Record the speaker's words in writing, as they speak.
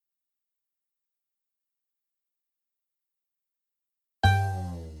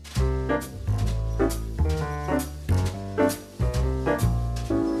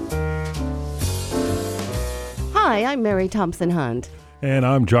Hi, I'm Mary Thompson Hunt. And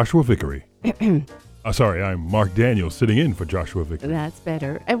I'm Joshua Vickery. I'm Mark Daniels sitting in for Joshua Vickery. That's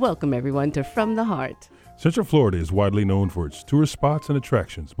better. And welcome everyone to From the Heart. Central Florida is widely known for its tourist spots and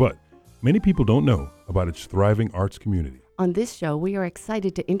attractions, but many people don't know about its thriving arts community. On this show, we are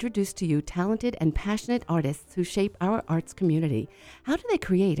excited to introduce to you talented and passionate artists who shape our arts community. How do they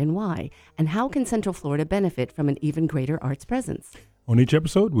create and why? And how can Central Florida benefit from an even greater arts presence? On each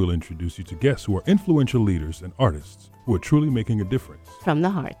episode, we'll introduce you to guests who are influential leaders and artists who are truly making a difference. From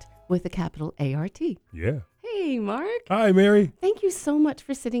the Heart, with a capital A-R-T. Yeah. Hey, Mark. Hi, Mary. Thank you so much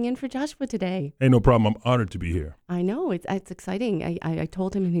for sitting in for Joshua today. Hey, no problem. I'm honored to be here. I know. It's exciting. I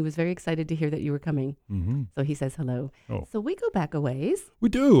told him and he was very excited to hear that you were coming. Mm-hmm. So he says hello. Oh. So we go back a ways. We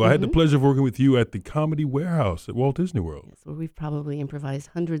do. I had the pleasure of working with you at the Comedy Warehouse at Walt Disney World. Yes, where we've probably improvised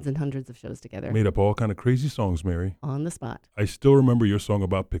hundreds and hundreds of shows together. Made up all kind of crazy songs, Mary. On the spot. I still remember your song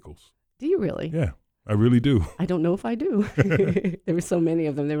about pickles. Do you really? Yeah, I really do. I don't know if I do. There were so many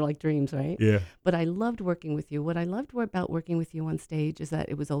of them. They were like dreams, right? Yeah. But I loved working with you. What I loved about working with you on stage is that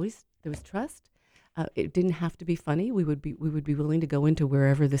it was always, there was trust. It didn't have to be funny. We would be willing to go into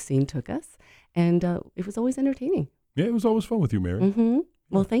wherever the scene took us. And it was always entertaining. Yeah, it was always fun with you, Mary. Mm-hmm.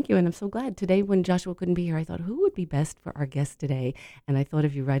 Well, thank you. And I'm so glad. Today, when Joshua couldn't be here, I thought, who would be best for our guest today? And I thought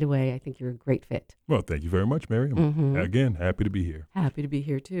of you right away. I think you're a great fit. Well, thank you very much, Mary. Again, happy to be here. Happy to be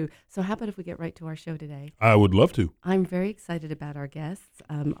here, too. So how about if we get right to our show today? I would love to. I'm very excited about our guests.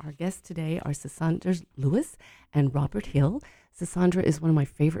 Our guests today are Sasandra Lewis and Robert Hill. Sasandra is one of my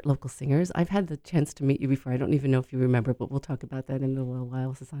favorite local singers. I've had the chance to meet you before. I don't even know if you remember, but we'll talk about that in a little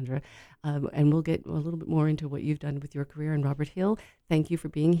while, Sasandra. And we'll get a little bit more into what you've done with your career. And Robert Hill, thank you for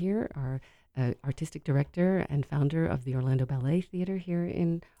being here, our artistic director and founder of the Orlando Ballet Theater here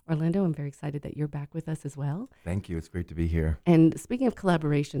in Orlando. I'm very excited that you're back with us as well. Thank you. It's great to be here. And speaking of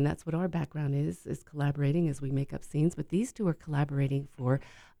collaboration, that's what our background is collaborating as we make up scenes. But these two are collaborating for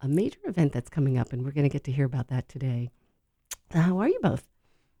a major event that's coming up, and we're going to get to hear about that today. How are you both?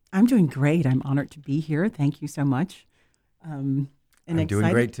 I'm doing great. I'm honored to be here. Thank you so much. I'm excited.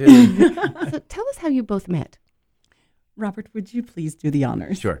 doing great too. So tell us how you both met. Robert, would you please do the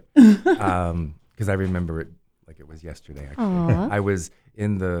honors? Sure. Because I remember it like it was yesterday, actually. Aw. I was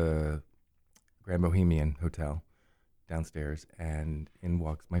in the Grand Bohemian Hotel downstairs, and in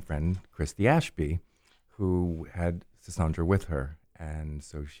walks my friend, Christy Ashby, who had Sasandra with her. And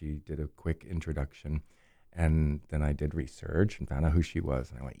so she did a quick introduction. And then I did research and found out who she was.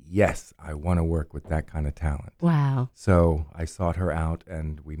 And I went, yes, I want to work with that kind of talent. Wow. So I sought her out,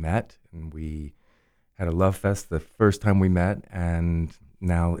 and we met, and we had a love fest the first time we met, and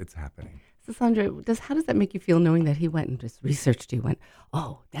now it's happening. So Sandra, how does that make you feel knowing that he went and just researched you, went,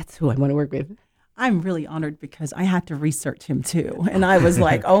 oh, that's who I want to work with? I'm really honored because I had to research him too. And I was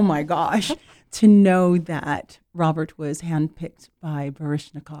like, oh my gosh, to know that Robert was handpicked by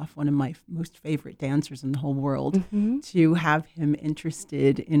Baryshnikov, one of my most favorite dancers in the whole world, to have him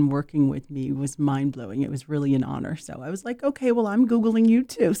interested in working with me was mind-blowing. It was really an honor. So I was like, okay, well, I'm Googling you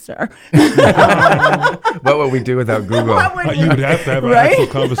too, sir. What would we do without Google? You would have to have an Right? actual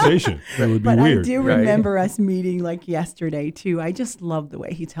conversation. It would be But weird. I do Right. remember us meeting like yesterday too. I just love the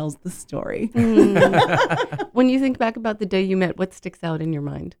way he tells the story. When you think back about the day you met, what sticks out in your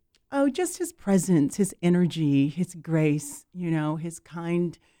mind? Oh, just his presence, his energy, his grace, his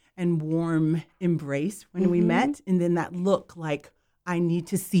kind and warm embrace when we met. And then that look like, I need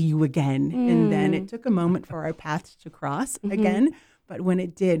to see you again. And then it took a moment for our paths to cross again. But when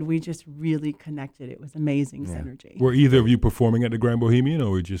it did, we just really connected. It was amazing synergy. Were either of you performing at the Grand Bohemian,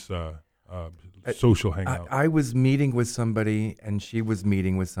 or just social hangout? I was meeting with somebody, and she was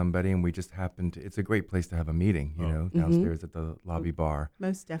meeting with somebody, and we just happened to, it's a great place to have a meeting, downstairs at the lobby bar.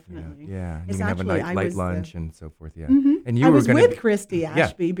 Most definitely. Yeah. You It's can have a actually- I light was lunch and so forth, yeah. Mhm. And you I were was gonna with be- Christy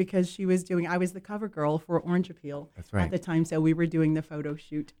Ashby because I was the cover girl for Orange Appeal That's right. at the time. So we were doing the photo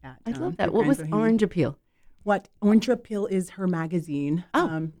shoot at I love the that. What Grand was Bohemian. Orange Appeal? What Orange Appeal is her magazine.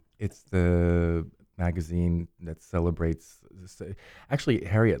 Oh. It's the magazine that celebrates. Actually,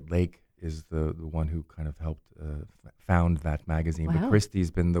 Harriet Lake is the one who kind of helped found that magazine. Wow. But Christie's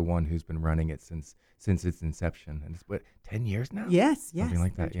been the one who's been running it since its inception, and it's 10 years now. Yes, Something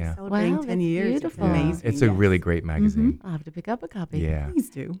like They're that, just yeah. Celebrating Wow, 10 that's years. beautiful. It's Yeah. amazing. It's a yes. really great magazine. I'll have to pick up a copy. Yeah. Please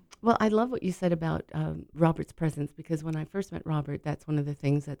do. Well, I love what you said about Robert's presence, because when I first met Robert, that's one of the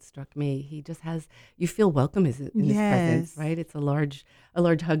things that struck me. He just you feel welcome in his presence, Yes. right? It's a large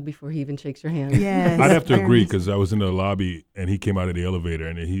hug before he even shakes your hand. Yes. I'd have to very agree, nice. because I was in the lobby and he came out of the elevator,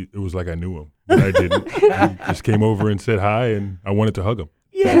 and it was like I knew him, but I didn't. He just came over and said hi, and I wanted to hug him.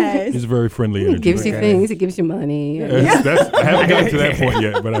 Yes. He's very friendly. He energy. gives you Okay. things. He gives you money. I haven't gotten to that point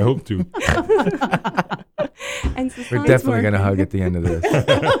yet, but I hope to. And We're definitely going to hug at the end of this.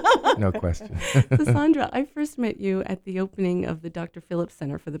 No question. Sandra, I first met you at the opening of the Dr. Phillips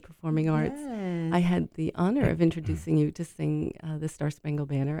Center for the Performing Arts. Yes. I had the honor of introducing you to sing the Star Spangled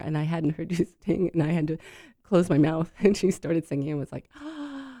Banner, and I hadn't heard you sing, and I had to close my mouth, and she started singing and was like,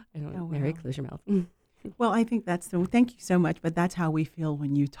 Mary, wow. close your mouth. Well, I think thank you so much, but that's how we feel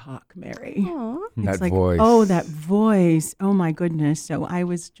when you talk, Mary. Aw. That It's like, voice. oh, that voice. Oh, my goodness. So I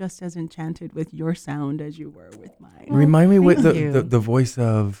was just as enchanted with your sound as you were with mine. Remind me what thank you. the voice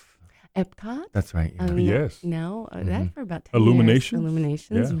of. Epcot? That's right. Yeah. Yes. Now, that Mhm. for about 10 Illuminations? years.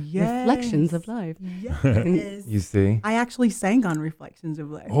 Illuminations. Yes. Reflections of life. Yes. You see? I actually sang on Reflections of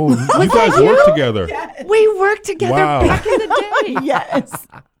Life. Oh, you guys work together. Yes. We worked together Wow. back in the day. Yes.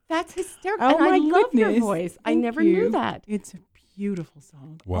 That's hysterical. Oh, and my I love your goodness. voice. I Thank never you. knew that. It's a beautiful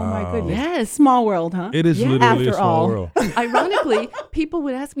song. Oh, Wow. my goodness. Yes. Small world, huh? It is Yeah. literally a After small all. world. Ironically, people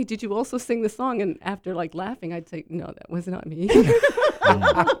would ask me, "Did you also sing the song?" And after laughing, I'd say, "No, that was not me."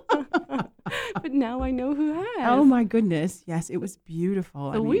 But now I know who has. Oh, my goodness. Yes, it was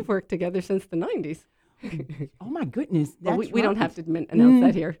beautiful. So we've worked together since the 90s. Oh, my goodness. Well, That's we don't right. have to announce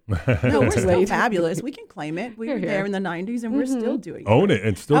that here. No, we're Too still late. fabulous. We can claim it. We Here, were here. there in the 90s, and we're still doing Own it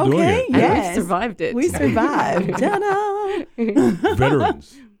and still doing Okay. it. And Yes. we've survived it. We survived. Ta-da!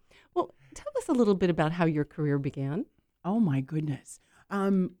 Veterans. Well, tell us a little bit about how your career began. Oh, my goodness.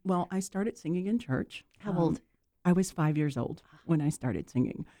 Well, I started singing in church. How old? I was 5 years old when I started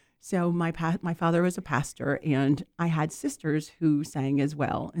singing. So my father was a pastor, and I had sisters who sang as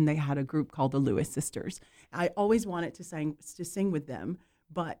well, and they had a group called the Lewis Sisters. I always wanted to sing with them,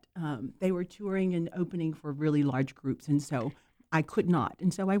 but they were touring and opening for really large groups, and so I could not.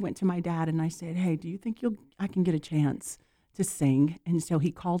 And so I went to my dad and I said, "Hey, do you think I can get a chance to sing?" And so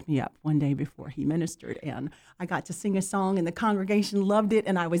he called me up one day before he ministered, and I got to sing a song, and the congregation loved it,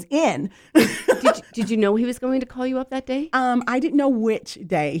 and I was in. Did you know he was going to call you up that day? I didn't know which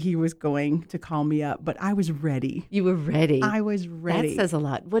day he was going to call me up, but I was ready. You were ready. I was ready. That says a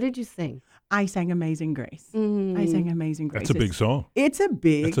lot. What did you sing? I sang Amazing Grace. I sang Amazing Grace. That's a big song. It's a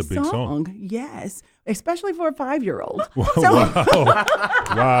big, That's a big song. Yes, especially for a 5-year-old. Wow.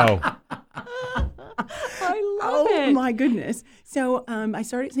 Wow. I love Oh it. my goodness! So I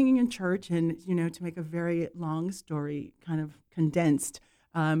started singing in church, and to make a very long story kind of condensed,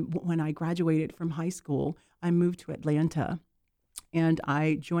 when I graduated from high school, I moved to Atlanta, and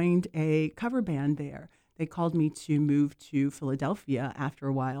I joined a cover band there. They called me to move to Philadelphia after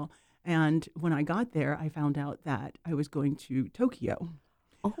a while, and when I got there, I found out that I was going to Tokyo.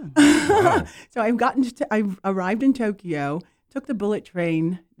 Oh, Wow. So I arrived in Tokyo, took the bullet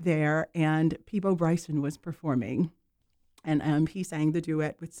train there, and Peebo Bryson was performing. And he sang the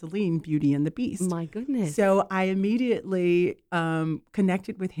duet with Celine, Beauty and the Beast. my goodness. So I immediately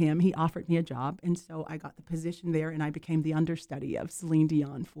connected with him. He offered me a job, and so I got the position there, and I became the understudy of Celine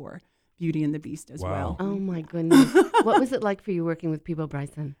Dion for Beauty and the Beast as Wow. well. Oh, my goodness. What was it like for you working with Peebo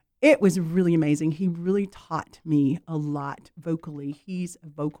Bryson? It was really amazing. He really taught me a lot vocally. He's a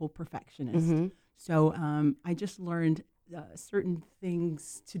vocal perfectionist. Mm-hmm. So I just learned certain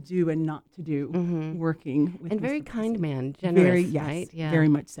things to do and not to do working with And very Mr. kind Bryson. man, generous, Very, yes, right? Yeah. very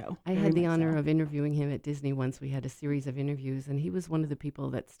much so. I Very had the much honor so. of interviewing him at Disney once. We had a series of interviews, and he was one of the people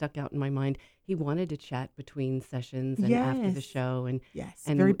that stuck out in my mind. He wanted to chat between sessions and after the Yes. show. And Yes,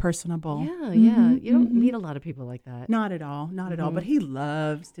 and very w- personable. yeah, yeah. Mhm, You don't mhm. meet a lot of people like that. Not at all, not at all. But he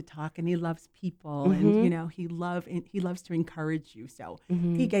loves to talk, and he loves people, Mhm. and he loves to encourage you. So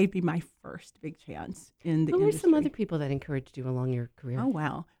Mhm. he gave me my first big chance in the Who were industry. some other people that encouraged you along your career? Oh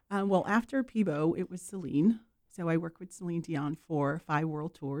wow! Well, after Peebo, it was Celine. So I worked with Celine Dion for 5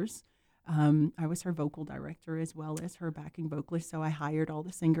 world tours. I was her vocal director as well as her backing vocalist. So I hired all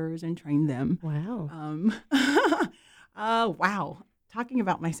the singers and trained them. Wow. Wow. Talking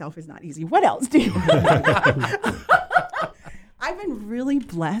about myself is not easy. What else do you I've been really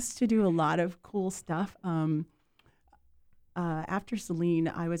blessed to do a lot of cool stuff. After Celine,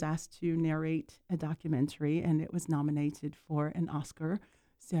 I was asked to narrate a documentary, and it was nominated for an Oscar.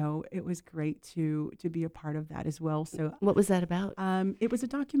 So it was great to be a part of that as well. So What was that about? it was a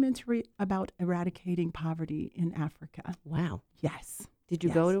documentary about eradicating poverty in Africa. Wow. Yes. Did you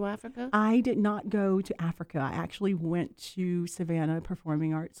go Yes. to Africa? I did not go to Africa. I actually went to Savannah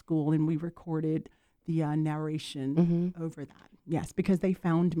Performing Arts School, and we recorded the narration over that. Yes, because they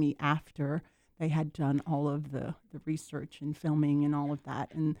found me after they had done all of the research and filming and all of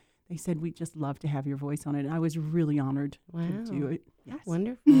that. And they said, we'd just love to have your voice on it. And I was really honored Wow. to do it. How Yes.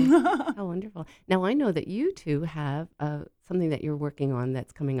 wonderful. How wonderful. Now, I know that you two have something that you're working on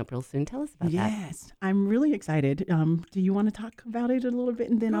that's coming up real soon. Tell us about that. Yes, I'm really excited. Do you want to talk about it a little bit,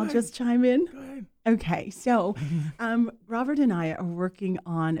 and then I'll ahead. just chime in? Go ahead. Okay, so Robert and I are working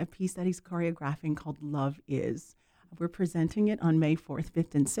on a piece that he's choreographing called Love Is. We're presenting it on May 4th,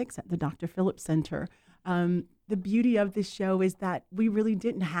 5th, and 6th at the Dr. Phillips Center. The beauty of this show is that we really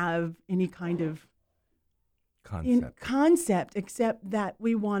didn't have any kind of concept except that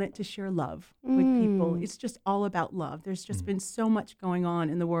we wanted to share love with people. It's just all about love. There's just been so much going on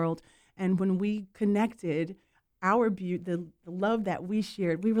in the world, and when we connected our the love that we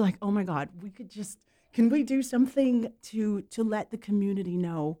shared, we were like, oh my God, can we do something to let the community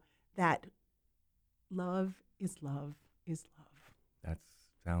know that love is love is love. That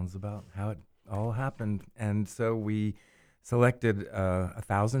sounds about how it all happened. And so we selected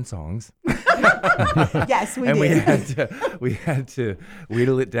 1,000 songs. Yes, we And did. we had to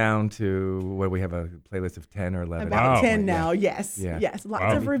wheedle it down to what we have a playlist of 10 or 11. About Wow. 10 Yeah. now, yes. Yeah. Yes, lots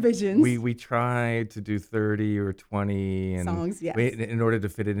Wow. of revisions. We tried to do 30 or 20 and Songs, yes. in order to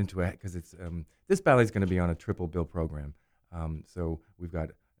fit it into it, because it's this ballet is going to be on a triple bill program. So we've got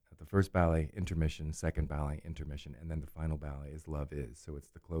the first ballet intermission, second ballet intermission, and then the final ballet is Love Is. So it's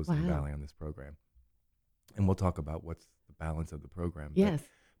the closing Wow. ballet on this program. And we'll talk about what's the balance of the program. But- Yes.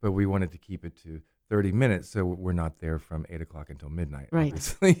 But we wanted to keep it to 30 minutes, so we're not there from 8 o'clock until midnight, Right.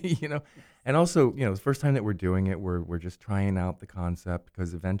 obviously, And also, the first time that we're doing it, we're just trying out the concept,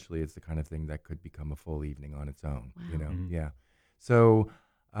 because eventually it's the kind of thing that could become a full evening on its own, Wow. Yeah. So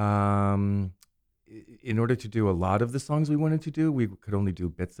in order to do a lot of the songs we wanted to do, we could only do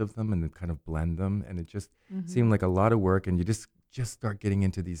bits of them and then kind of blend them, and it just seemed like a lot of work, and you just start getting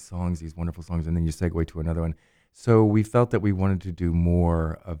into these songs, these wonderful songs, and then you segue to another one. So we felt that we wanted to do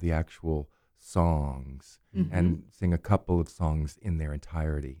more of the actual songs and sing a couple of songs in their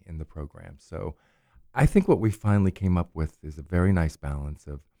entirety in the program. So I think what we finally came up with is a very nice balance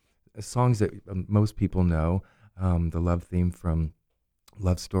of songs that most people know. The love theme from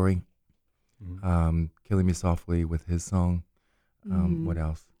Love Story, Killing Me Softly with his song. What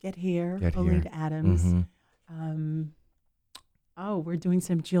else? Get Here, Get Olinda Here. Adams. Mhm. We're doing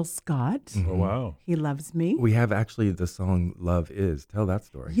some Jill Scott. Oh, wow. He Loves Me. We have actually the song Love Is. Tell that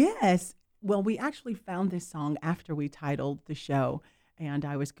story. Yes. Well, we actually found this song after we titled the show, and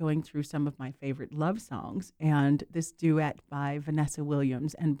I was going through some of my favorite love songs, and this duet by Vanessa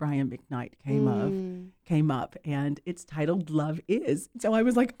Williams and Brian McKnight came up, and it's titled Love Is. So I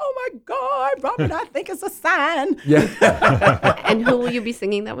was like, oh my God, Robert, I think it's a sign. Yeah. And who will you be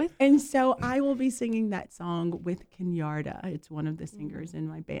singing that with? And so I will be singing that song with Kenyatta. It's one of the singers in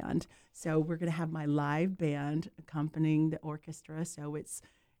my band. So we're going to have my live band accompanying the orchestra. So it's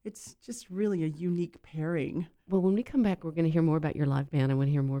just really a unique pairing. Well, when we come back, we're going to hear more about your live band. I want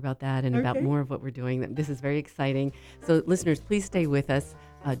to hear more about that and about Okay. more of what we're doing. This is very exciting. So, listeners, please stay with us.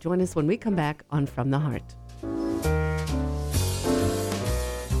 Join us when we come back on From the Heart.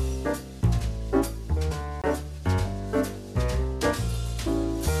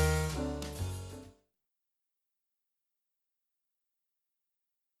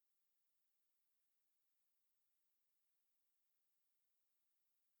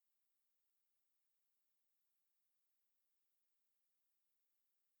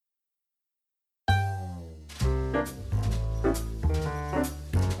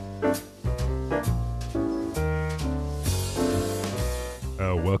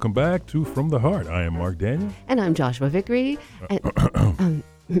 Welcome back to From the Heart. I am Mark Daniel. And I'm Joshua Vickery and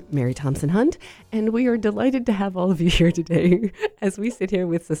Mary Thompson Hunt. And we are delighted to have all of you here today as we sit here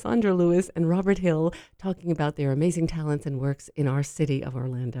with Sasandra Lewis and Robert Hill talking about their amazing talents and works in our city of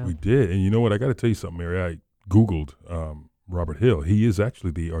Orlando. We did. And you know what? I got to tell you something, Mary. I Googled Robert Hill. He is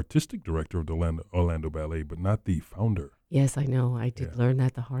actually the artistic director of the Orlando Ballet, but not the founder. Yes, I know. I did Yeah. learn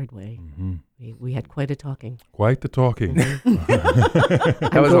that the hard way. Mm-hmm. We had quite a talking. Quite the talking.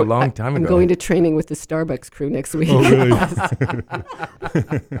 That was a long time I'm ago. going to training with the Starbucks crew next week. Oh, really?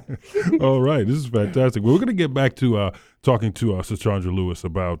 All right. This is fantastic. Well, we're going to get back to talking to Sasandra Lewis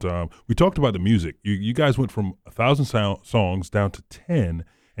about, we talked about the music. You guys went from 1,000 songs down to 10,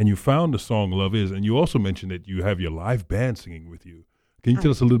 and you found the song Love Is, and you also mentioned that you have your live band singing with you. Can you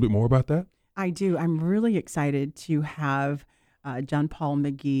tell us a little bit more about that? I do. I'm really excited to have John Paul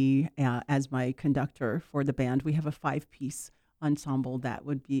McGee as my conductor for the band. We have a 5-piece ensemble that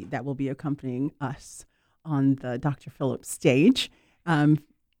will be accompanying us on the Dr. Phillips stage.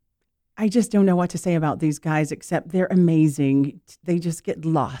 I just don't know what to say about these guys except they're amazing. They just get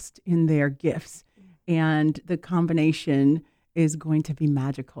lost in their gifts, and the combination is going to be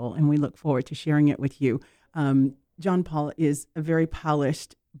magical, and we look forward to sharing it with you. John Paul is a very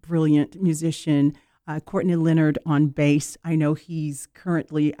polished, brilliant musician. Courtney Leonard on bass. I know he's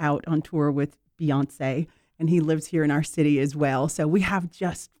currently out on tour with Beyonce, and he lives here in our city as well. So we have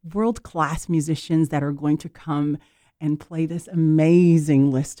just world-class musicians that are going to come and play this amazing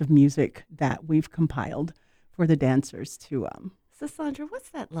list of music that we've compiled for the dancers to So, Sandra, what's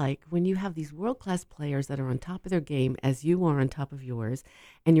that like when you have these world-class players that are on top of their game as you are on top of yours,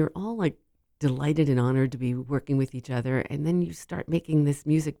 and you're all like delighted and honored to be working with each other, and then you start making this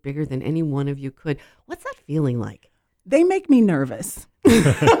music bigger than any one of you could? What's that feeling like? They make me nervous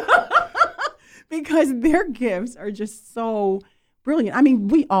because their gifts are just so brilliant. I mean,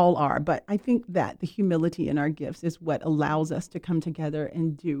 we all are, but I think that the humility in our gifts is what allows us to come together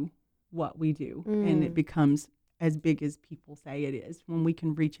and do what we do. And it becomes as big as people say it is when we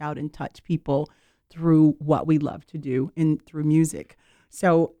can reach out and touch people through what we love to do and through music.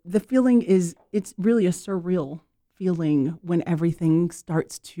 So the feeling is, it's really a surreal feeling when everything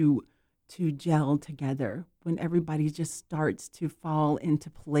starts to gel together, when everybody just starts to fall into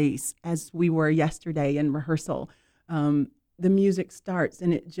place, as we were yesterday in rehearsal. The music starts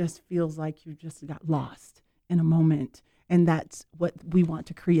and it just feels like you just got lost in a moment. And that's what we want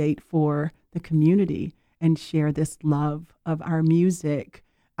to create for the community and share this love of our music,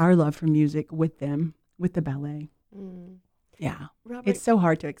 our love for music with them, with the ballet. Yeah. Robert, It's so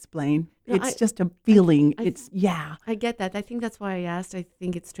hard to explain. No, It's just a feeling. I I get that. I think that's why I asked. I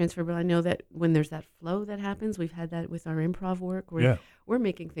think it's transferable. I know that when there's that flow that happens, we've had that with our improv work where we're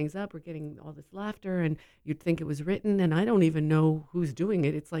making things up, we're getting all this laughter, and you'd think it was written, and I don't even know who's doing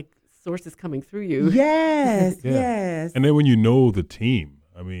it. It's like sources coming through you. Yes, Yeah. yes. And then when you know the team,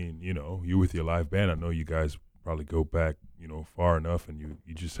 I mean, you know, you with your live band, I know you guys probably go back, you know, far enough, and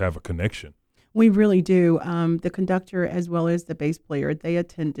you just have a connection. We really do. The conductor as well as the bass player, they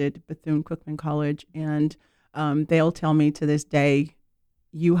attended Bethune-Cookman College, and they'll tell me to this day,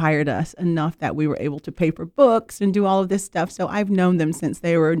 you hired us enough that we were able to pay for books and do all of this stuff. So I've known them since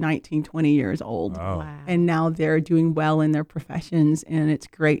they were 19, 20 years old. Wow. And now they're doing well in their professions, and it's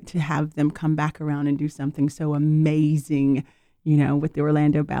great to have them come back around and do something so amazing, you know, with the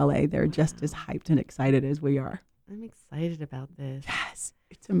Orlando Ballet. They're just as hyped and excited as we are. I'm excited about this. Yes,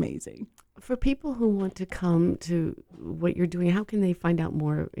 it's amazing. For people who want to come to what you're doing, how can they find out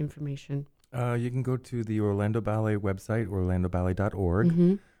more information? You can go to the Orlando Ballet website, orlandoballet.org,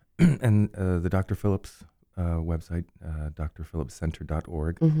 Mm-hmm. and the Dr. Phillips website,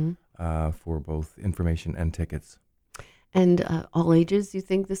 drphillipscenter.org, for both information and tickets. And all ages, you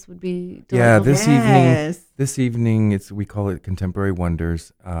think this would be Yeah, delightful? this evening, we call it Contemporary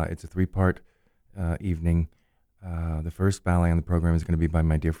Wonders. It's a 3-part evening. The first ballet on the program is going to be by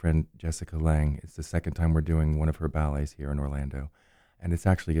my dear friend Jessica Lang. It's the second time we're doing one of her ballets here in Orlando. And it's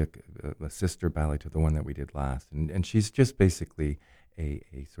actually a sister ballet to the one that we did last. And she's just basically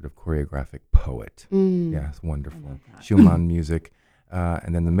a sort of choreographic poet. Yeah, it's wonderful. Schumann music.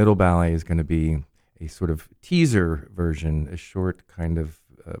 And then the middle ballet is going to be a sort of teaser version, a short kind of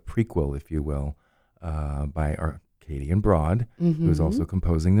prequel, if you will, by Arcadian Broad, who is also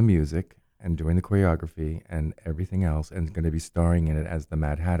composing the music and doing the choreography and everything else, and is going to be starring in it as the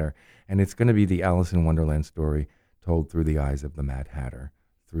Mad Hatter. And it's going to be the Alice in Wonderland story told through the eyes of the Mad Hatter,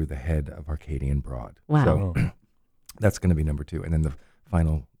 through the head of Arcadian Broad. Wow. So that's going to be number 2. And then the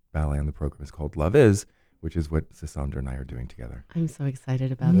final ballet on the program is called Love Is, which is what Sandra and I are doing together. I'm so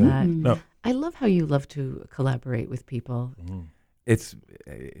excited about that. No. I love how you love to collaborate with people. It's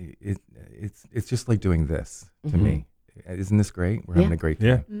just like doing this to me. Isn't this great? We're having a great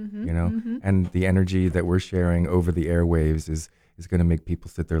time, you know? And the energy that we're sharing over the airwaves is going to make people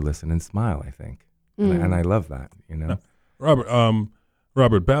sit there, listen, and smile, I think. And I love that, you know?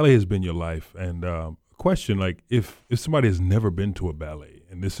 Robert, ballet has been your life. And question, like, if somebody has never been to a ballet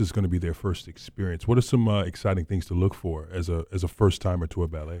and this is going to be their first experience, what are some exciting things to look for as a first-timer to a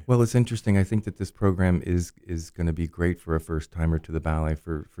ballet? Well, it's interesting. I think that this program is going to be great for a first-timer to the ballet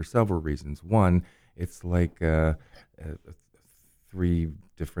for several reasons. One, it's like 3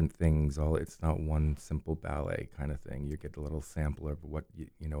 different things. It's not one simple ballet kind of thing. You get a little sample of what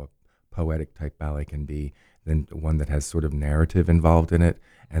you know a poetic type ballet can be. Then one that has sort of narrative involved in it,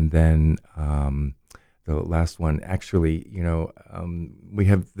 and then the last one. Actually, you know, we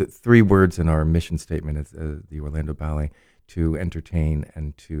have the 3 words in our mission statement at the Orlando Ballet: to entertain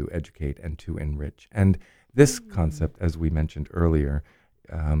and to educate and to enrich. And this concept, as we mentioned earlier.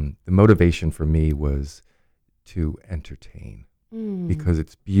 The motivation for me was to entertain because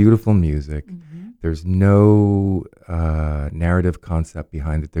it's beautiful music. There's no narrative concept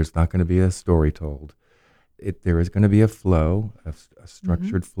behind it. There's not going to be a story told. there is going to be a flow, a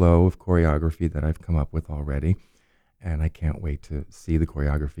structured flow of choreography that I've come up with already. And I can't wait to see the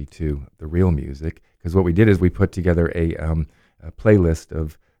choreography to the real music. Because what we did is we put together a playlist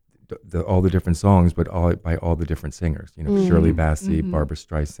of all the different songs, but by all the different singers. Shirley Bassey, Barbara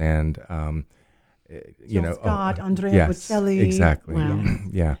Streisand, Jill Scott, Andrea yes, Bocelli. Exactly. Wow.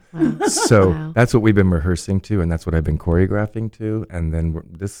 Yeah. Wow. So Wow. that's what we've been rehearsing to, and that's what I've been choreographing to. And then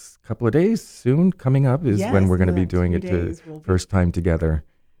this couple of days soon coming up is when we're going to be doing it first time together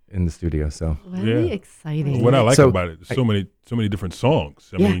in the studio. So Very Yeah. exciting. What I like So, about it, so many different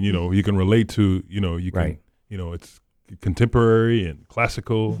songs. I Yeah. mean, you can relate to, you can, Right. it's contemporary and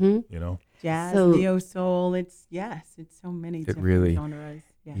classical, Mhm. Jazz, So- neo soul. It's so many different really- genres.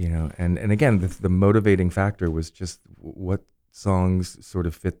 Yes. and again, the motivating factor was just what songs sort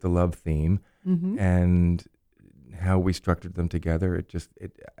of fit the love theme Mm-hmm. and how we structured them together.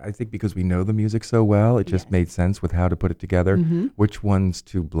 I think because we know the music so well, it just Yes. made sense with how to put it together, Mm-hmm. which ones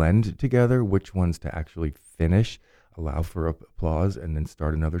to blend together, which ones to actually finish, allow for applause, and then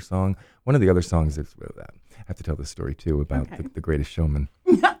start another song. One of the other songs is, I have to tell this story too about Okay. the Greatest Showman.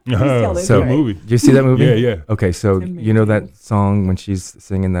 tell this So- Good movie. Did you see that movie? Yeah, yeah. Okay, so It's you know that amazing. song when she's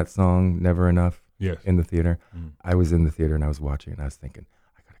singing that song, Never Enough, Yes. in the theater? Mm. I was in the theater and I was watching and I was thinking,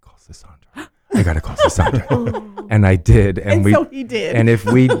 I got to call Cassandra. I got to call Cassandra. And I did. And so he did. And if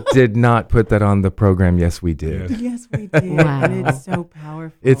we did not put that on the program, yes, we did. Yes. Yes, we did. Wow. And it's so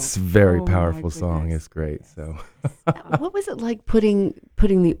powerful. It's a very Oh, my powerful song. goodness. It's great. So What was it like putting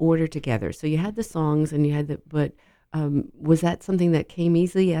the order together? So you had the songs and you had but was that something that came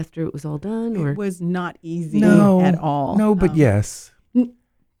easily after it was all done, or It was not easy No, at all. no, but yes.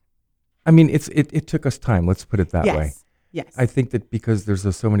 I mean, it took us time. Let's put it that yes. way. Yes. I think that because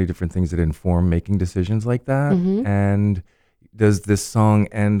there's so many different things that inform making decisions like that, Mhm. and does this song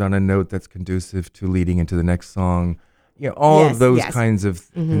end on a note that's conducive to leading into the next song? All Yes, of those yes. kinds of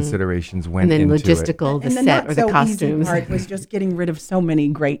Mhm. considerations went and then into it. logistical, the and the set not or the so costumes? easy part was just getting rid of so many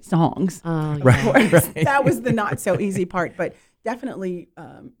great songs. Oh, Right. yeah. Of course, that was the not so easy part, but definitely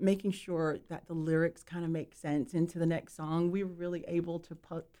making sure that the lyrics kind of make sense into the next song. We were really able to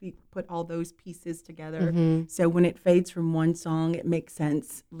put all those pieces together. Mhm. So when it fades from one song, it makes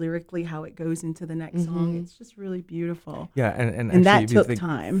sense lyrically how it goes into the next song. Mhm. It's just really beautiful. Yeah, and And that actually, if you took think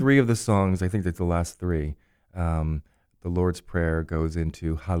time. 3 of the songs, I think that's the last 3. The Lord's Prayer goes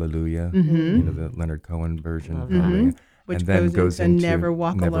into Hallelujah, Mhm. the Leonard Cohen version Love of that. Hallelujah, Which and then goes into Never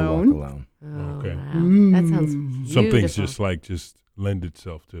Walk Alone. Oh, Okay. wow. That sounds Some things beautiful. just lend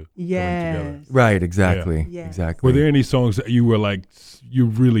itself to coming Yes. together. Right, exactly, Yeah. exactly. Were there any songs that you were like, you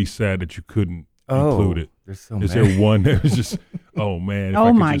really sad that you couldn't include it? There's so Is many. there one that was just, oh man, if Oh,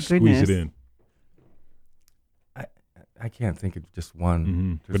 I could my just squeeze it goodness. in? I can't think of just one.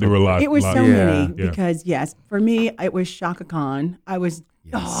 Hmm. There's But there were a lot. It was lot so of- Yeah. many Yeah. because, yes, for me, it was Shaka Khan. I was,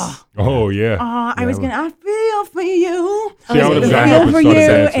 Yes. Oh yeah. I was going to, I feel for you. See, I I would've was gotten gonna up feel and for you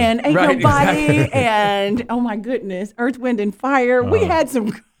started dancing. and Ain't Right, Nobody exactly. and, oh my goodness, Earth, Wind, and Fire. We Oh. had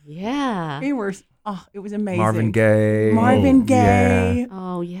some, Yeah. we were, it was amazing. Marvin Gaye. Marvin Oh, Gaye. yeah.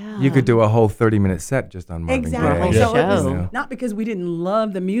 Oh, yeah. You could do a whole 30-minute set just on Marvin Exactly. Gaye. Yeah. So it was Show. not because we didn't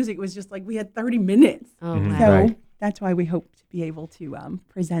love the music. It was just like we had 30 minutes. Oh, Mhm. wow. So Right. that's why we hope to be able to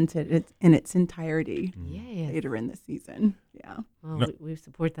present it in its entirety Yeah. later in the season. Yeah. Well, No. we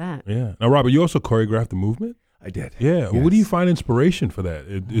support that. Yeah. Now, Robert, you also choreographed the movement. I did. Yeah. Well, what do you Yes. find inspiration for that?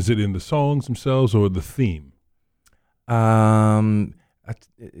 Is it in the songs themselves or the theme? I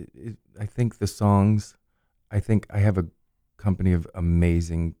think the songs. I think I have a company of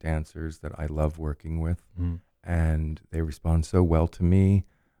amazing dancers that I love working with, and they respond so well to me.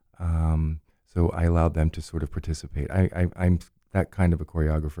 So I allowed them to sort of participate. I'm that kind of a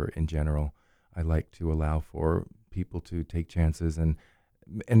choreographer in general. I like to allow for people to take chances and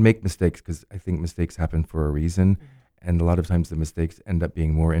make mistakes, because I think mistakes happen for a reason. And a lot of times the mistakes end up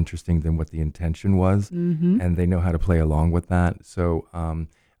being more interesting than what the intention was. Mm-hmm. And they know how to play along with that. So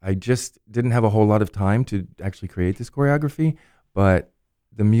I just didn't have a whole lot of time to actually create this choreography, but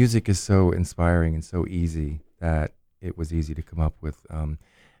the music is so inspiring and so easy that it was easy to come up with.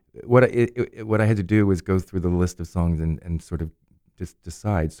 What I had to do was go through the list of songs and sort of just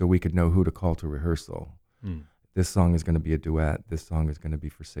decide so we could know who to call to rehearsal. This song is going to be a duet. This song is going to be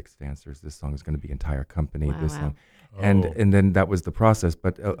for 6 dancers. This song is going to be entire company. Wow, This wow. song. Oh. And then that was the process.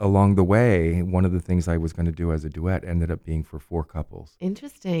 But along the way, one of the things I was going to do as a duet ended up being for 4 couples.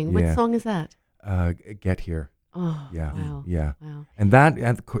 Interesting. What Yeah. song is that? Get Here. Oh, Yeah. wow. Yeah. Wow. And that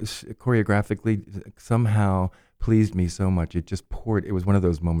choreographically somehow pleased me so much. It just poured. It was one of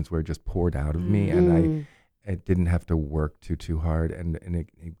those moments where it just poured out of me. And Mm. it didn't have to work too hard, and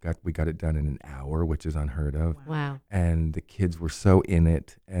we got it done in an hour, which is unheard of. Wow. And the kids were so in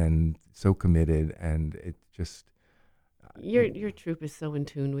it and so committed, and it just Your troupe is so in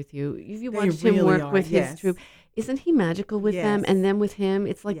tune with you. You They watched him really work are, with his yes. troupe. Isn't he magical with them? Yes. And then with him,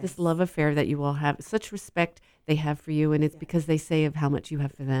 it's like this Yes. love affair that you all have. Such respect they have for you, and it's Yes. because they say of how much you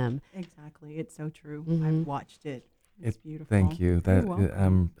have for them. Exactly. It's so true. Mhm. I've watched it. It's beautiful. Thank you. You're That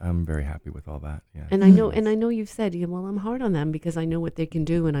welcome. I'm very happy with all that. Yeah. And I know you've said, well, I'm hard on them because I know what they can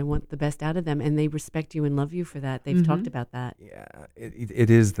do, and I want the best out of them, and they respect you and love you for that. They've talked about that. Yeah, it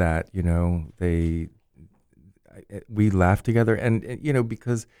is that, we laugh together, and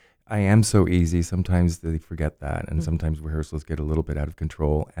because I am so easy, sometimes they forget that, and sometimes rehearsals get a little bit out of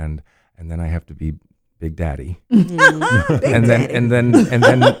control, and then I have to be Big Daddy, and then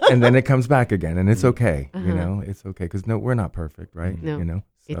it comes back again, and it's okay, it's okay, because we're not perfect, right? No.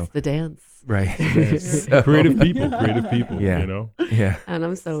 So, It's the dance. right. Creative people, Yeah. Yeah. And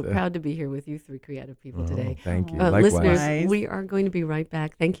I'm so So- proud to be here with you three creative people today. Thank you. Well, Likewise. Listeners, Nice. we are going to be right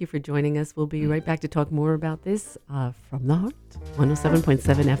back. Thank you for joining us. We'll be right back to talk more about this from the heart,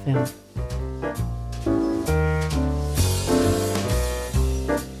 107.7 FM.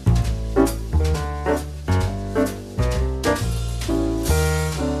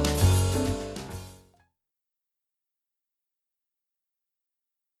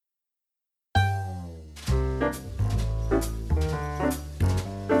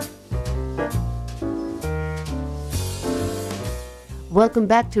 Welcome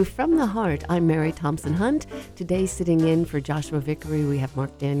back to From the Heart. I'm Mary Thompson Hunt. Today, sitting in for Joshua Vickery, we have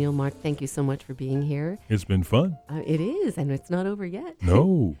Mark Daniel. Mark, thank you so much for being here. It's been fun. It is, and it's not over yet.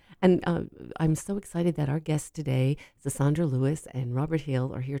 No. And I'm so excited that our guests today, Cassandra Lewis and Robert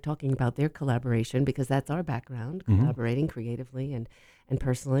Hill, are here talking about their collaboration because that's our background, collaborating creatively and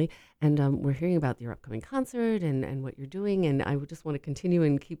personally. And we're hearing about your upcoming concert and what you're doing. And I would just want to continue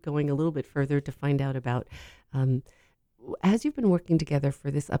and keep going a little bit further to find out about, as you've been working together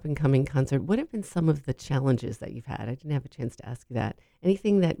for this up-and-coming concert, what have been some of the challenges that you've had? I didn't have a chance to ask you that.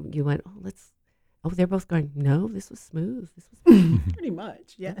 Anything that you went, they're both going, no, this was smooth. This was Pretty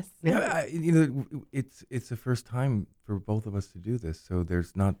much, yes. Yeah, it's the first time for both of us to do this, so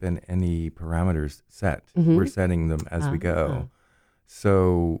there's not been any parameters set. We're setting them as we go.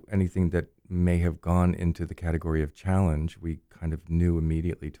 So anything that may have gone into the category of challenge, we kind of knew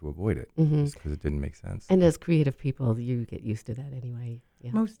immediately to avoid it, just because it didn't make sense. And as creative people, you get used to that anyway.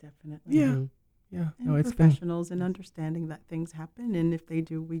 Yeah. Most definitely. Yeah. Mhm. Yeah, And no, it's been professionals and understanding that things happen, and if they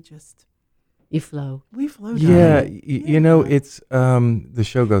do, we You flow. flow down. yeah, Yeah. it's the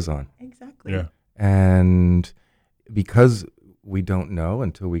show goes on, Exactly. Yeah. and because we don't know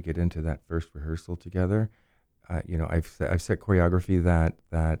until we get into that first rehearsal together, I've set choreography that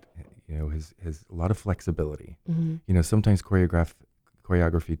has a lot of flexibility. Sometimes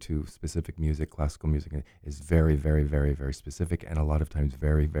choreography to specific music, classical music, is very, very, very, very specific, and a lot of times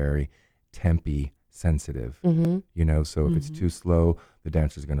very, very tempy sensitive. So if it's too slow, the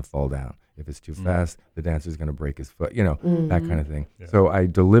dancer's going to fall down. If it's too fast, the dancer's going to break his foot. That kind of thing. Yeah. So I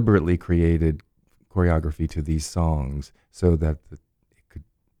deliberately created choreography to these songs so that it could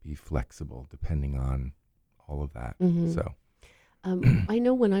be flexible depending on all of that. So I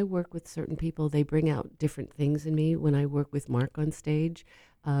know when I work with certain people, they bring out different things in me. When I work with Mark on stage,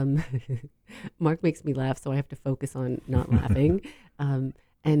 Mark makes me laugh, so I have to focus on not laughing.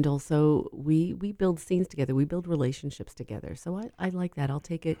 And also, we build scenes together. We build relationships together. So I like that. I'll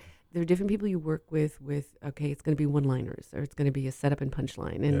take it. There are different people you work with, okay, it's going to be one-liners, or it's going to be a setup and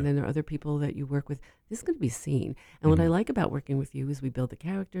punchline. And then there are other people that you work with, this is going to be a scene. And what I like about working with you is we build the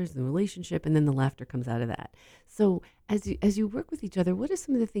characters and the relationship, and then the laughter comes out of that. So as you work with each other, what are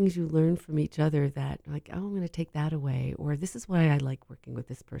some of the things you learn from each other that, like, oh, I'm going to take that away, or this is why I like working with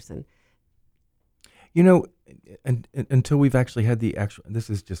this person? and until we've actually had this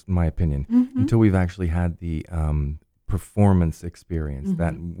is just my opinion, until we've actually had the performance experience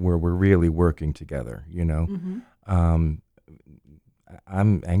that where we're really working together, I'm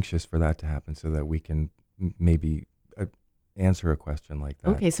anxious for that to happen so that we can maybe answer a question like that.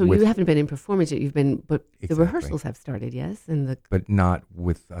 Okay, so you haven't been in performance yet. You've been, but the Exactly. rehearsals have started, yes? But not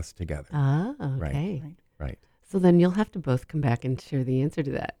with us together. Okay. Right. So then you'll have to both come back and share the answer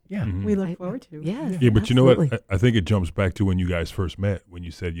to that. Yeah. We look forward to. Yes. Yeah, but you know absolutely. what? I think it jumps back to when you guys first met, when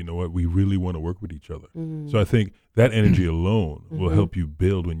you said, you know what, we really want to work with each other. So I think that energy alone will help you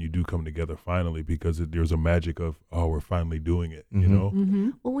build when you do come together finally, because there's a magic of, oh, we're finally doing it, you know?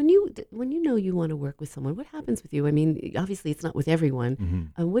 Well, when you know you want to work with someone, what happens with you? I mean, obviously it's not with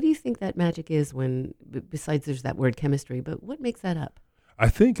everyone. What do you think that magic is when, besides there's that word chemistry, but what makes that up? I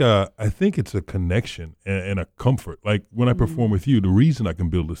think it's a connection and a comfort. Like when I perform Mm-hmm. with you, the reason I can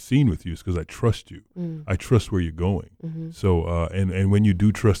build a scene with you is because I trust you. Mm. I trust where you're going. Mm-hmm. So and when you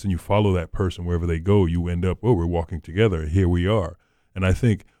do trust and you follow that person wherever they go, you end up, oh, we're walking together. Here we are. And I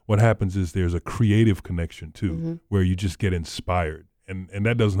think what happens is there's a creative connection too, Mm-hmm. where you just get inspired. And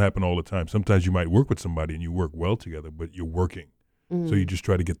that doesn't happen all the time. Sometimes you might work with somebody and you work well together, but you're working. So you just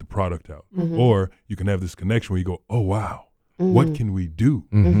try to get the product out. Mhm. Or you can have this connection where you go, oh wow, Mm-hmm. what can we do?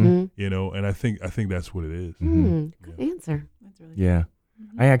 Mm-hmm. You know, and I think that's what it is. Mm, good answer. That's really Yeah.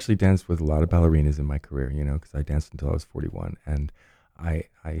 Mhm. I actually danced with a lot of ballerinas in my career, because I danced until I was 41. And I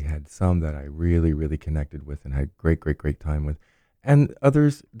had some that I really, really connected with and had great, great, great time with. And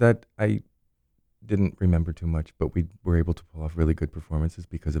others that I didn't remember too much, but we were able to pull off really good performances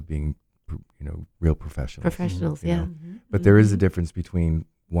because of being, real professionals. Professionals, you yeah. know. Mhm. But there is a Mhm. difference between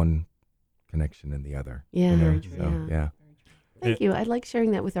one connection and the other. Yeah, Very true. So, yeah. yeah. Thank you. I like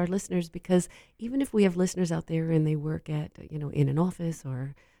sharing that with our listeners because even if we have listeners out there and they work at, in an office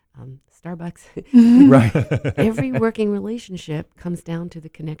or Starbucks, Right. every working relationship comes down to the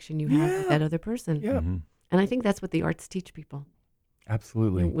connection you have with Yeah. that other person. Yeah. Mhm. And I think that's what the arts teach people.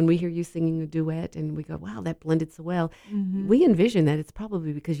 Absolutely. When we hear you singing a duet and we go, wow, that blended so well, Mhm. we envision that it's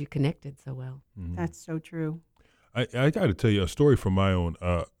probably because you connected so well. Mhm. That's so true. I got to tell you a story from my own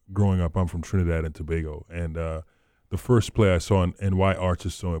growing up. I'm from Trinidad and Tobago, and the first play I saw and why arts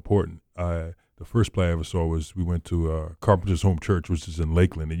is so important. The first play I ever saw was we went to Carpenter's Home Church, which is in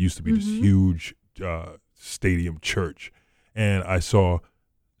Lakeland. It used to be this Mhm. huge stadium church, and I saw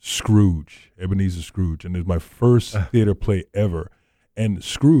Scrooge, Ebenezer Scrooge, and it was my first theater play ever. And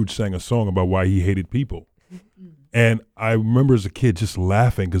Scrooge sang a song about why he hated people. And I remember as a kid just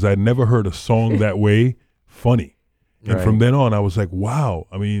laughing because I'd never heard a song that way funny. And from Right. then on, I was like, wow,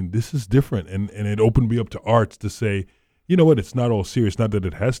 I mean, this is different. And it opened me up to arts to say, you know what, it's not all serious. Not that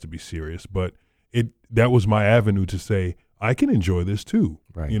it has to be serious, but that was my avenue to say, I can enjoy this too.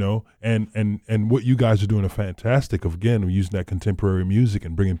 Right. You know, and what you guys are doing are fantastic of, again, using that contemporary music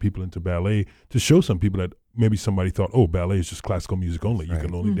and bringing people into ballet to show some people that maybe somebody thought, oh, ballet is just classical music only. That's You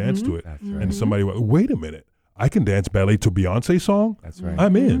can right. only dance to it. That's Mhm. right. And somebody went, wait a minute, I can dance ballet to Beyonce song? That's right.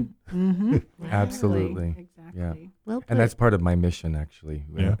 I'm in. Mm-hmm. Absolutely. Exactly. Well put. And that's part of my mission, actually,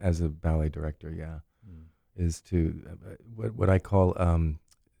 Yeah. as a ballet director. Yeah, is to what I call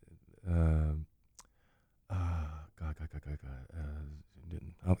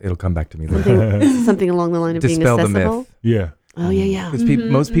it'll come back to me later. Something along the line of being Dispel the accessible. myth. Yeah. Oh, yeah, yeah. Because Mhm,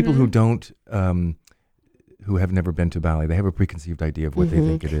 most people who mhm. don't, who have never been to ballet, they have a preconceived idea of what they Mhm.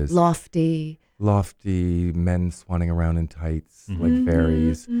 think it is. Lofty. Lofty men swanning around in tights Mhm. like Mhm,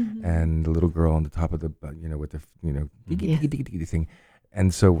 fairies, mhm. and the little girl on the top of the, with the, Yeah. thing.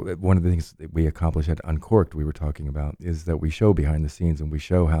 And so one of the things that we accomplish at Uncorked, we were talking about, is that we show behind the scenes and we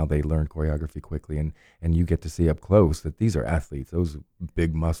show how they learn choreography quickly. And you get to see up close that these are athletes, those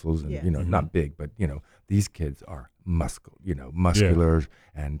big muscles, and, Yes. Mhm. not big, but, these kids are muscular,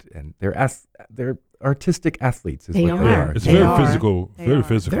 and they're artistic athletes is They what they are. are. It's They very are. physical. They Very are.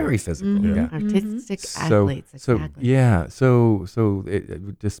 physical. Very physical, Mhm. yeah. Artistic So- athletes. Exactly. So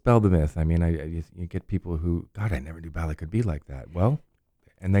it dispel the myth. I mean, you get people who, God, I never knew ballet could be like that. Well,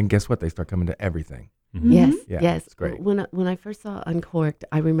 and then guess what? They start coming to everything. Mhm. Yes, Yeah, yes. it's great. When I first saw Uncorked,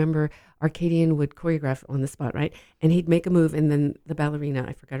 I remember Arcadian would choreograph on the spot, right? And he'd make a move, and then the ballerina,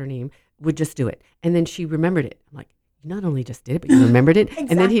 I forgot her name, would just do it. And then she remembered it. I'm like, you not only just did it, but you remembered it.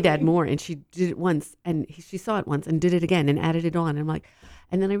 And then he'd add Exactly. more, and she did it once, and she saw it once and did it again and added it on. And I'm like,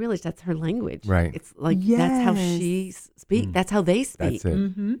 and then I realized that's her language. Right. It's like that's how Yes. she speak. Mm. That's how they speak. That's it.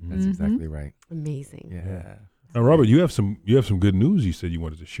 Mhm, That's mhm. exactly right. Amazing. Yeah. Now, Robert, you have some good news. You said you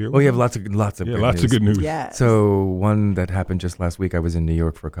wanted to share. Oh, with you have us? lots of Yeah, good lots news. of good news. Yes. So one that happened just last week, I was in New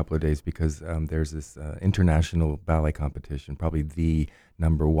York for a couple of days because there's this international ballet competition, probably the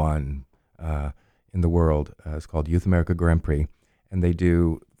number one in the world. It's called Youth America Grand Prix, and they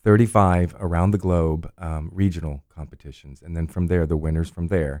do 35 around the globe regional competitions, and then from there, the winners from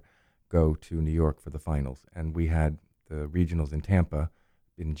there go to New York for the finals. And we had the regionals in Tampa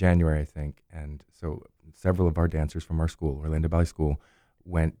in January, I think, and so several of our dancers from our school, Orlando Ballet School,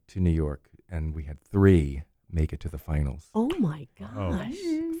 went to New York, and we had 3 make it to the finals Oh my Wow. gosh.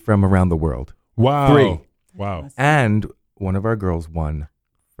 from around the world. Wow. 3. Wow. And one of our girls won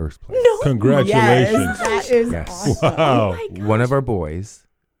first place. No. Congratulations. Yes, that is Yes. awesome. Wow. Oh my gosh. One of our boys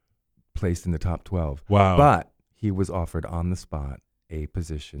placed in the top 12, Wow. but he was offered on the spot a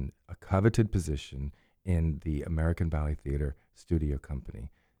position, a coveted position in the American Ballet Theater studio company.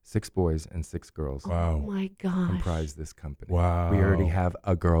 6 boys and 6 girls Wow. Oh my gosh. comprise this company. Wow. We already have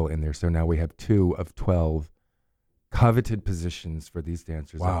a girl in there, so now we have 2 of 12 coveted positions for these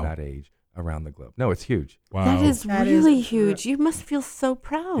dancers Wow. of that age around the globe. No, it's huge. Wow. That is That really is huge. You must feel so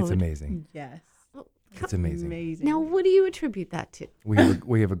proud. It's amazing. Yes. Oh, It's amazing. Amazing. Now, what do you attribute that to?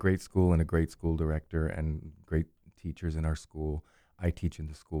 We have a great school and a great school director and great teachers in our school. I teach in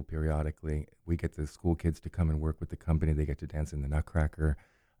the school periodically. We get the school kids to come and work with the company. They get to dance in the Nutcracker.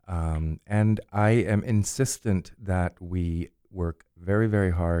 And I am insistent that we work very,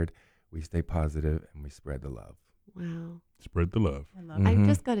 very hard. We stay positive and we spread the love. Wow. Spread the love. I love Mhm. I've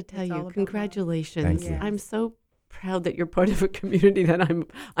just got to tell It's all you, about love. congratulations. Thank you. I'm so proud that you're part of a community that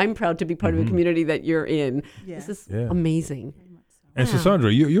I'm proud to be part of a Mhm. community that you're in. Yes. This is Yeah. amazing. Very much so. And Wow.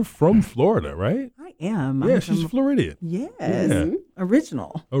 Cassandra, you're from Florida, right? I am. Yeah, I'm she's from- Floridian. Yes. Yeah.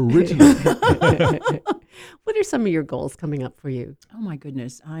 Original. Original. What are some of your goals coming up for you? Oh my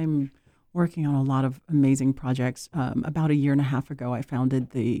goodness. I'm working on a lot of amazing projects. About a year and a half ago, I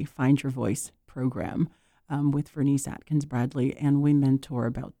founded the Find Your Voice program with Vernice Atkins Bradley, and we mentor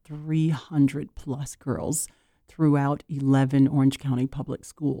about 300 plus girls throughout 11 Orange County public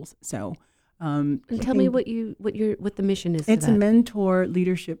schools. So, And tell me what the mission is. it's to a that. mentor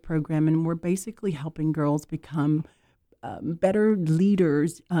leadership program, and we're basically helping girls become better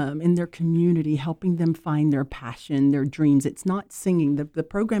leaders in their community, helping them find their passion, their dreams. It's not singing. The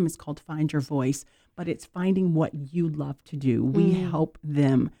program is called Find Your Voice, but it's finding what you love to do. We help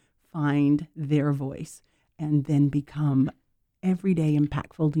them find their voice and then become everyday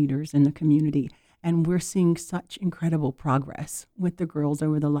impactful leaders in the community. And we're seeing such incredible progress with the girls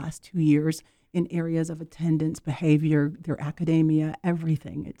over the last 2 years in areas of attendance, behavior, their academia,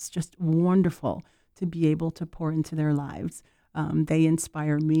 everything. It's just wonderful to be able to pour into their lives. They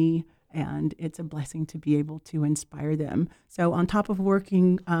inspire me, and it's a blessing to be able to inspire them. So on top of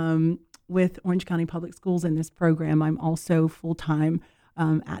working with Orange County Public Schools in this program, I'm also full-time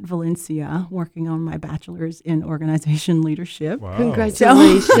at Valencia working on my bachelor's in organization leadership. Wow.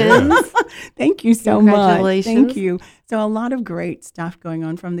 Congratulations. Thank you so much. Congratulations. Thank you. So a lot of great stuff going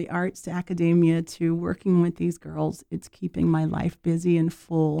on, from the arts to academia to working with these girls. It's keeping my life busy and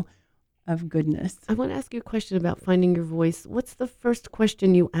full of goodness. I want to ask you a question about finding your voice. What's the first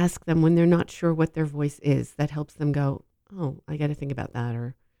question you ask them when they're not sure what their voice is that helps them go, oh, I got to think about that?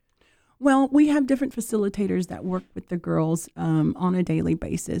 Or Well, we have different facilitators that work with the girls on a daily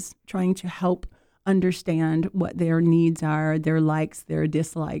basis, trying to help understand what their needs are, their likes, their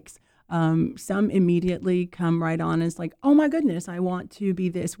dislikes. Some immediately come right on as like, oh my goodness, I want to be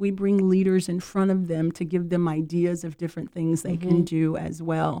this. We bring leaders in front of them to give them ideas of different things they can do as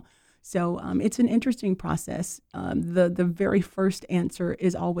well. So it's an interesting process. The very first answer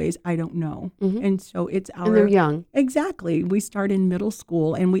is always, I don't know. And so it's our... and they're young. Exactly. We start in middle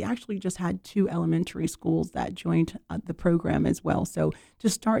school, and we actually just had 2 elementary schools that joined the program as well. So to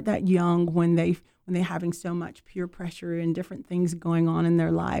start that young, when they're having so much peer pressure and different things going on in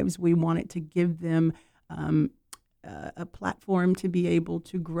their lives, we wanted to give them a platform to be able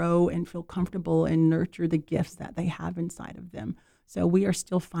to grow and feel comfortable and nurture the gifts that they have inside of them. So we are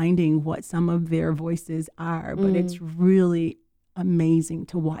still finding what some of their voices are, but it's really amazing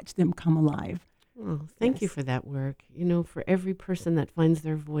to watch them come alive. Oh, thank you Yes. for that work. You know, for every person that finds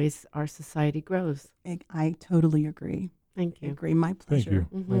their voice, our society grows. I totally agree. Thank you. Agree. My Thank pleasure.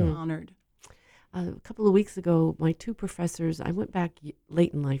 you. Mhm. Yeah. Honored. A couple of weeks ago, my 2 professors, I went back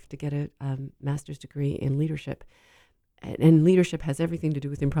late in life to get a master's degree in leadership. And leadership has everything to do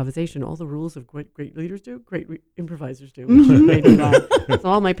with improvisation. All the rules of great leaders do, improvisers do. Which is great and wrong. So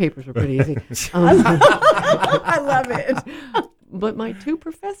all my papers were pretty easy. I love it. But my 2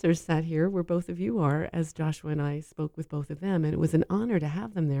 professors sat here, where both of you are, as Joshua and I spoke with both of them. And it was an honor to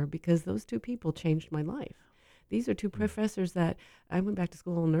have them there because those 2 people changed my life. These are 2 professors that I went back to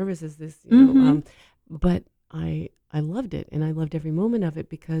school all nervous as this, but I loved it. And I loved every moment of it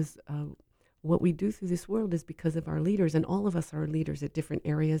because what we do through this world is because of our leaders, and all of us are leaders at different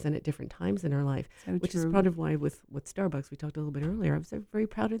areas and at different times in our life, So which is true. part of why with Starbucks, we talked a little bit earlier, I was very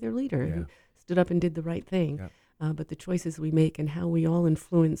proud of their leader Yeah. who stood up and did the right thing. Yeah. But the choices we make and how we all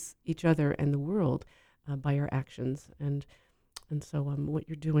influence each other and the world by our actions. And so what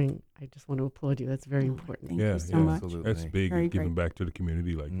you're doing, I just want to applaud you. That's very important. Thank Yeah, you so yeah, much. absolutely. That's big, Very giving great. back to the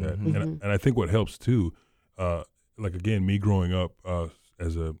community like that. Mhm. And I think what helps too, like again, me growing up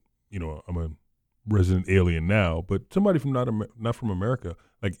as a, I'm a resident alien now, but somebody from not from America,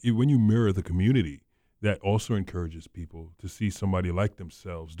 like when you mirror the community, that also encourages people to see somebody like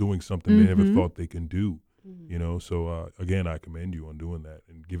themselves doing something they never Mhm. thought they can do. Mhm. So again, I commend you on doing that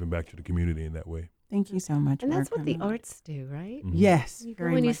and giving back to the community in that way. Thank you so much. And that's for what the coming. arts do, right? Mhm. Yes. You go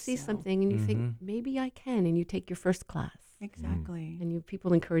very and you much see so. something and you think, Mhm. maybe I can, and you take your first class. Exactly. And you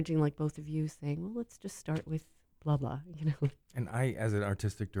people encouraging like both of you saying, well, let's just start with blah, blah, you know. And I, as an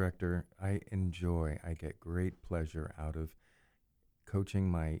artistic director, I get great pleasure out of coaching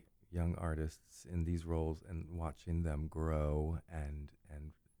my young artists in these roles and watching them grow and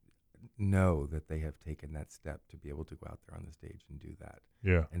know that they have taken that step to be able to go out there on the stage and do that.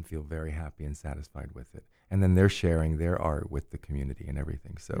 Yeah. And feel very happy and satisfied with it. And then they're sharing their art with the community and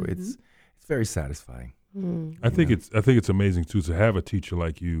everything. So it's very satisfying. I think it's amazing too to have a teacher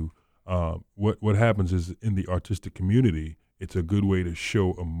like you. What happens is in the artistic community, it's a good way to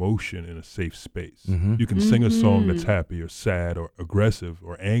show emotion in a safe space. Mm-hmm. You can sing a song that's happy or sad or aggressive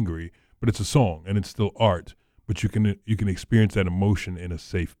or angry, but it's a song and it's still art. But you can experience that emotion in a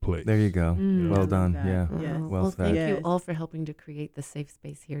safe place. There you go. Well done. that. Yeah. Yes. Well said. Thank Yes. you all for helping to create the safe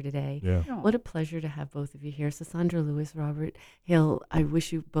space here today. Yeah. What a pleasure to have both of you here. Sasandra Lewis, Robert Hill, I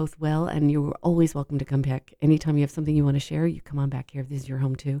wish you both well, and you're always welcome to come back. Anytime you have something you want to share, you come on back here. This is your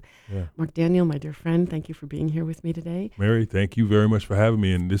home too. Yeah. Mark Daniel, my dear friend, thank you for being here with me today. Mary, thank you very much for having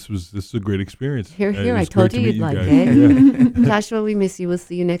me, and this is a great experience. Here, And here, I it's told great you to you'd meet like guys. it. Joshua, we miss you. We'll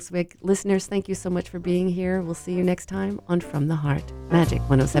see you next week. Listeners, thank you so much for being here. We'll see you next time on From the Heart, Magic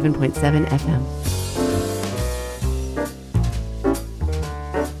 107.7 FM.